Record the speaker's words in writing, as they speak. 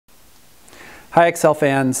Hi Excel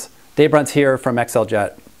fans, Dave Bruntz here from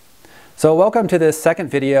ExcelJet. So welcome to this second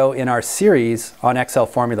video in our series on Excel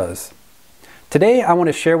formulas. Today I want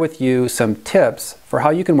to share with you some tips for how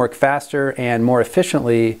you can work faster and more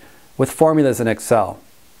efficiently with formulas in Excel.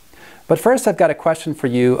 But first I've got a question for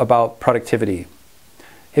you about productivity.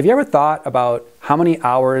 Have you ever thought about how many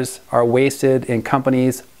hours are wasted in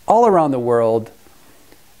companies all around the world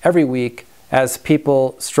every week as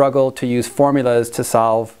people struggle to use formulas to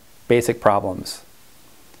solve basic problems?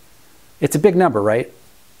 It's a big number, right?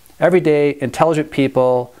 Every day, intelligent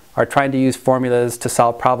people are trying to use formulas to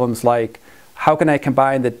solve problems like, how can I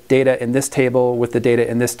combine the data in this table with the data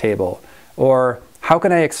in this table? Or how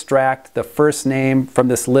can I extract the first name from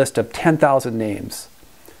this list of 10,000 names?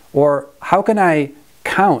 Or how can I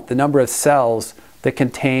count the number of cells that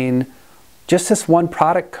contain just this one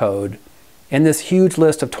product code in this huge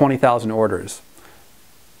list of 20,000 orders?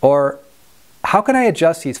 Or how can I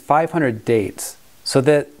adjust these 500 dates so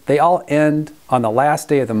that they all end on the last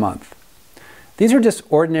day of the month? These are just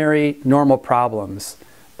ordinary, normal problems,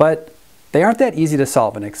 but they aren't that easy to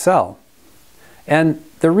solve in Excel. And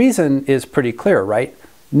the reason is pretty clear, right?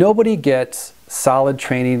 Nobody gets solid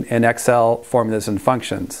training in Excel formulas and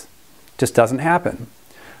functions. It just doesn't happen.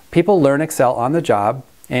 People learn Excel on the job,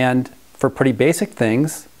 and for pretty basic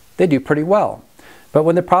things, they do pretty well. But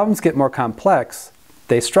when the problems get more complex,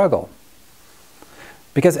 they struggle.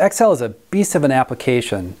 Because Excel is a beast of an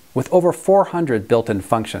application with over 400 built-in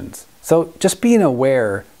functions. So just being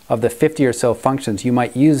aware of the 50 or so functions you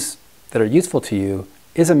might use that are useful to you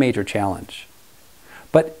is a major challenge.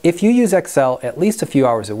 But if you use Excel at least a few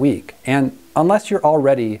hours a week, and unless you're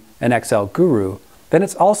already an Excel guru, then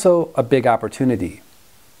it's also a big opportunity.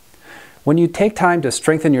 When you take time to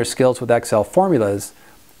strengthen your skills with Excel formulas,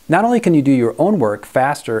 not only can you do your own work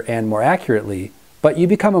faster and more accurately, but you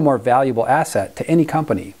become a more valuable asset to any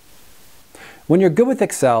company. When you're good with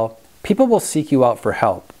Excel, people will seek you out for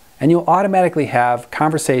help, and you'll automatically have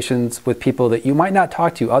conversations with people that you might not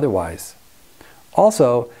talk to otherwise.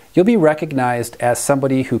 Also, you'll be recognized as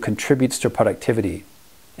somebody who contributes to productivity.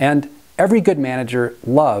 And every good manager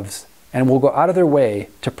loves and will go out of their way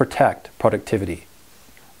to protect productivity.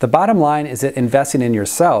 The bottom line is that investing in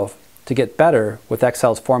yourself to get better with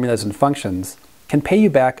Excel's formulas and functions can pay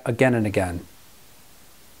you back again and again.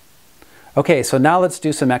 Okay, so now let's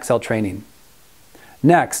do some Excel training.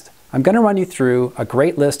 Next, I'm going to run you through a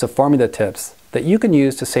great list of formula tips that you can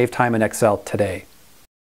use to save time in Excel today.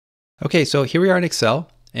 Okay, so here we are in Excel,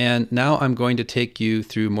 and now I'm going to take you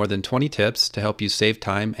through more than 20 tips to help you save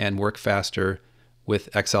time and work faster with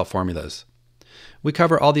Excel formulas. We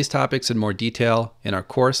cover all these topics in more detail in our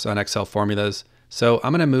course on Excel formulas, so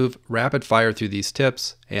I'm going to move rapid fire through these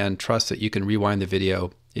tips and trust that you can rewind the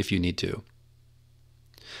video if you need to.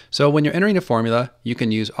 So when you're entering a formula, you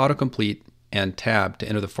can use autocomplete and tab to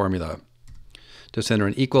enter the formula. Just enter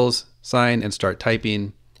an equals sign and start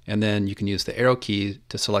typing, and then you can use the arrow key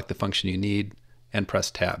to select the function you need and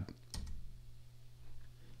press tab.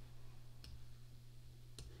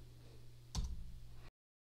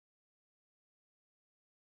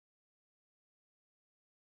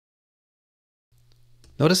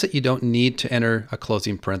 Notice that you don't need to enter a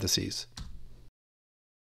closing parentheses.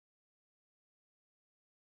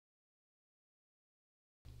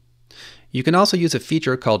 You can also use a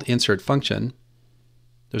feature called Insert Function.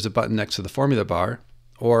 There's a button next to the formula bar,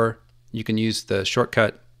 or you can use the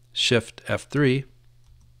shortcut Shift F3.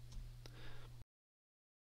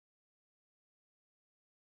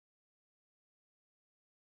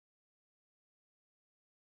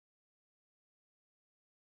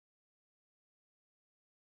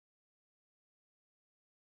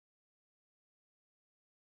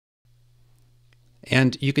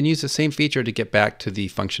 And you can use the same feature to get back to the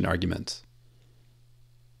function arguments,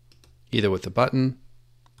 either with the button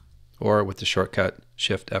or with the shortcut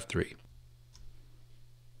Shift F3.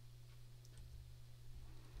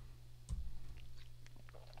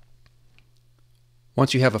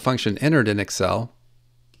 Once you have a function entered in Excel,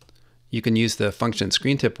 you can use the function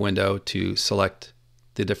screen tip window to select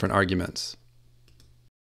the different arguments.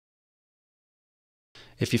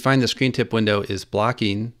 If you find the screen tip window is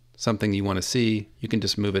blocking something you want to see, you can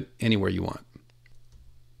just move it anywhere you want.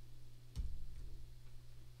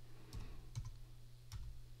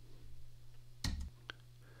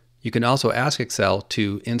 You can also ask Excel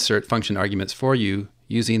to insert function arguments for you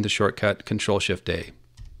using the shortcut Control-Shift-A.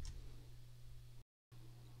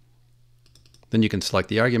 Then you can select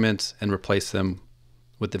the arguments and replace them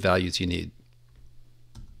with the values you need.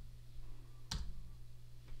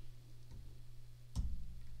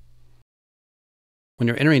 When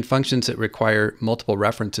you're entering functions that require multiple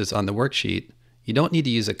references on the worksheet, you don't need to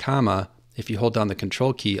use a comma if you hold down the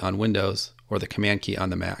Control key on Windows or the Command key on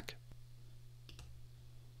the Mac.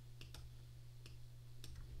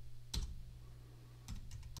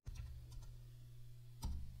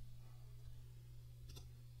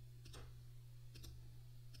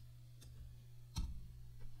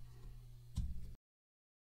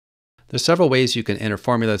 There's several ways you can enter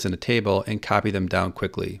formulas in a table and copy them down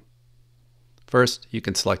quickly. First, you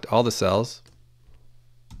can select all the cells,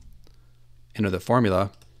 enter the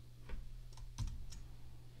formula,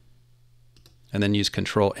 and then use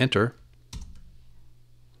Control-Enter,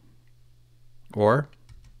 or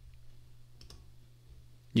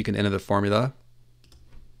you can enter the formula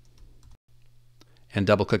and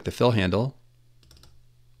double-click the fill handle,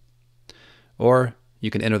 or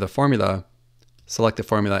you can enter the formula, select the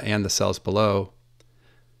formula and the cells below,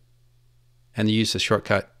 and use the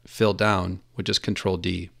shortcut Fill Down, which is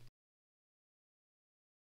Control-D.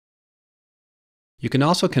 You can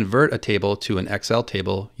also convert a table to an Excel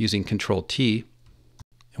table using Control-T,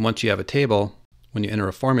 and once you have a table, when you enter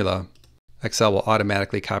a formula, Excel will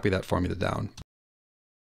automatically copy that formula down.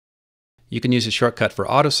 You can use a shortcut for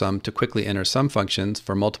AutoSum to quickly enter sum functions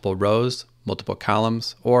for multiple rows, multiple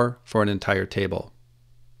columns, or for an entire table.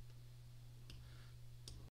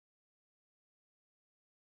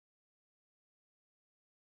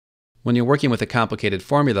 When you're working with a complicated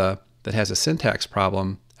formula that has a syntax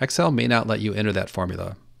problem, Excel may not let you enter that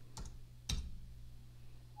formula.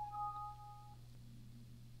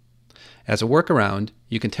 As a workaround,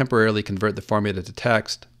 you can temporarily convert the formula to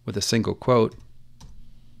text with a single quote,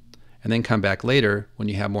 and then come back later when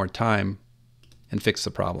you have more time and fix the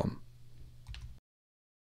problem.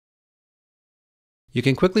 You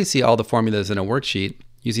can quickly see all the formulas in a worksheet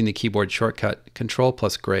using the keyboard shortcut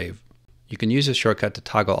Control+Grave. You can use this shortcut to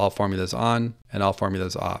toggle all formulas on and all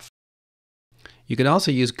formulas off. You can also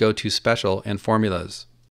use GoToSpecial and formulas.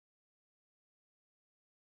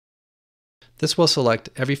 This will select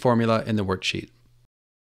every formula in the worksheet.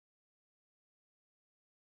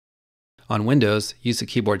 On Windows, use the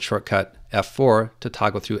keyboard shortcut F4 to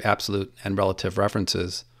toggle through absolute and relative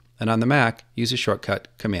references, and on the Mac, use the shortcut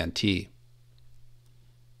Command-T.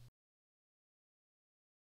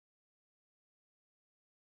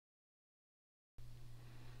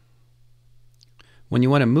 When you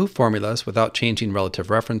want to move formulas without changing relative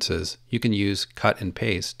references, you can use Cut and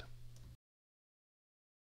Paste.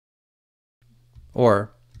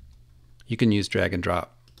 Or you can use Drag and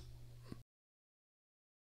Drop.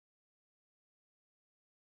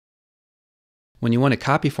 When you want to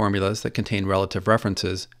copy formulas that contain relative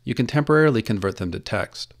references, you can temporarily convert them to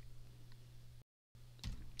text.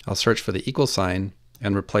 I'll search for the equal sign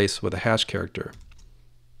and replace with a hash character.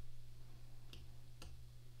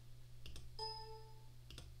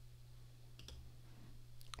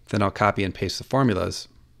 Then I'll copy and paste the formulas.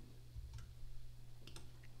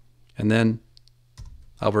 And then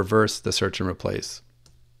I'll reverse the search and replace,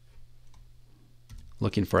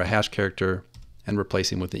 looking for a hash character and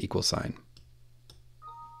replacing with the equal sign.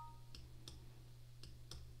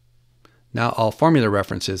 Now all formula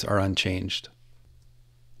references are unchanged.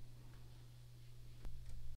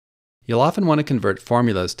 You'll often want to convert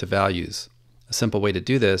formulas to values. A simple way to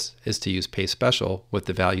do this is to use Paste Special with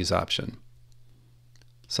the Values option.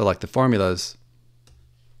 Select the formulas,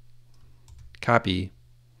 copy,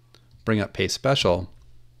 bring up Paste Special,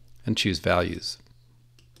 and choose Values.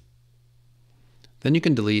 Then you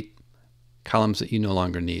can delete columns that you no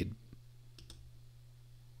longer need.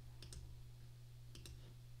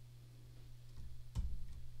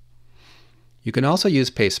 You can also use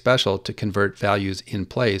Paste Special to convert values in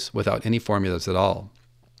place without any formulas at all.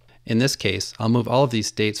 In this case, I'll move all of these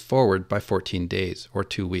dates forward by 14 days, or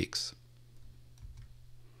 2 weeks.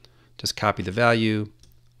 Just copy the value,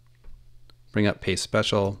 bring up Paste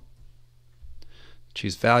Special,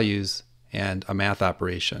 choose Values, and a math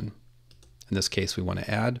operation. In this case, we want to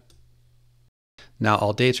add. Now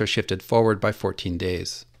all dates are shifted forward by 14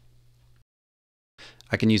 days.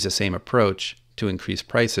 I can use the same approach to increase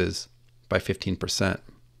prices by 15%.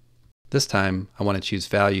 This time, I want to choose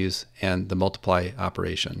Values and the multiply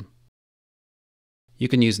operation. You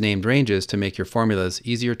can use named ranges to make your formulas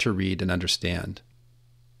easier to read and understand.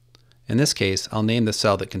 In this case, I'll name the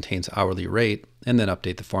cell that contains hourly rate and then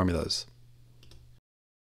update the formulas.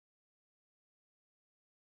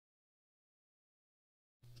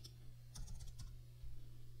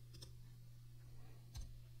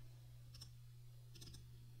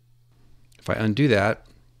 If I undo that,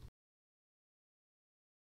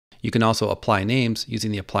 you can also apply names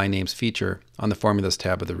using the Apply Names feature on the Formulas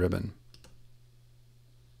tab of the ribbon.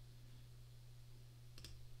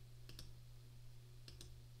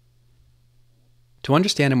 To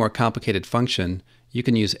understand a more complicated function, you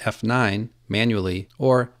can use F9 manually,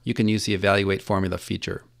 or you can use the Evaluate Formula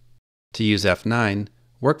feature. To use F9,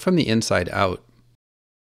 work from the inside out.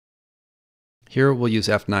 Here we'll use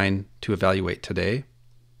F9 to evaluate today.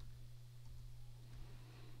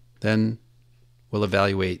 Then we'll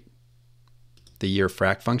evaluate the year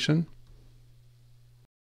frac function.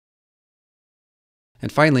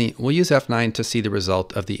 And finally, we'll use F9 to see the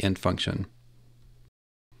result of the int function.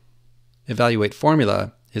 Evaluate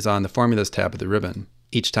Formula is on the Formulas tab of the ribbon.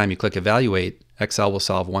 Each time you click Evaluate, Excel will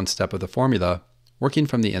solve one step of the formula, working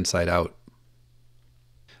from the inside out.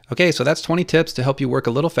 Okay, so that's 20 tips to help you work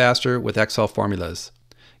a little faster with Excel formulas.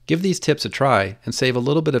 Give these tips a try and save a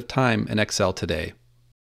little bit of time in Excel today.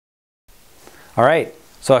 All right,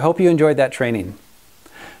 so I hope you enjoyed that training.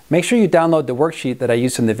 Make sure you download the worksheet that I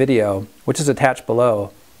used in the video, which is attached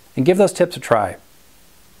below, and give those tips a try.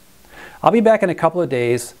 I'll be back in a couple of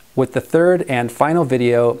days with the third and final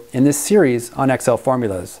video in this series on Excel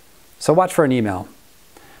formulas, so watch for an email.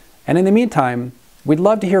 And in the meantime, we'd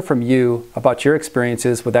love to hear from you about your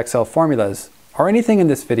experiences with Excel formulas or anything in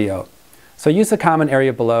this video, so use the comment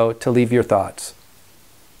area below to leave your thoughts.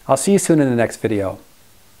 I'll see you soon in the next video.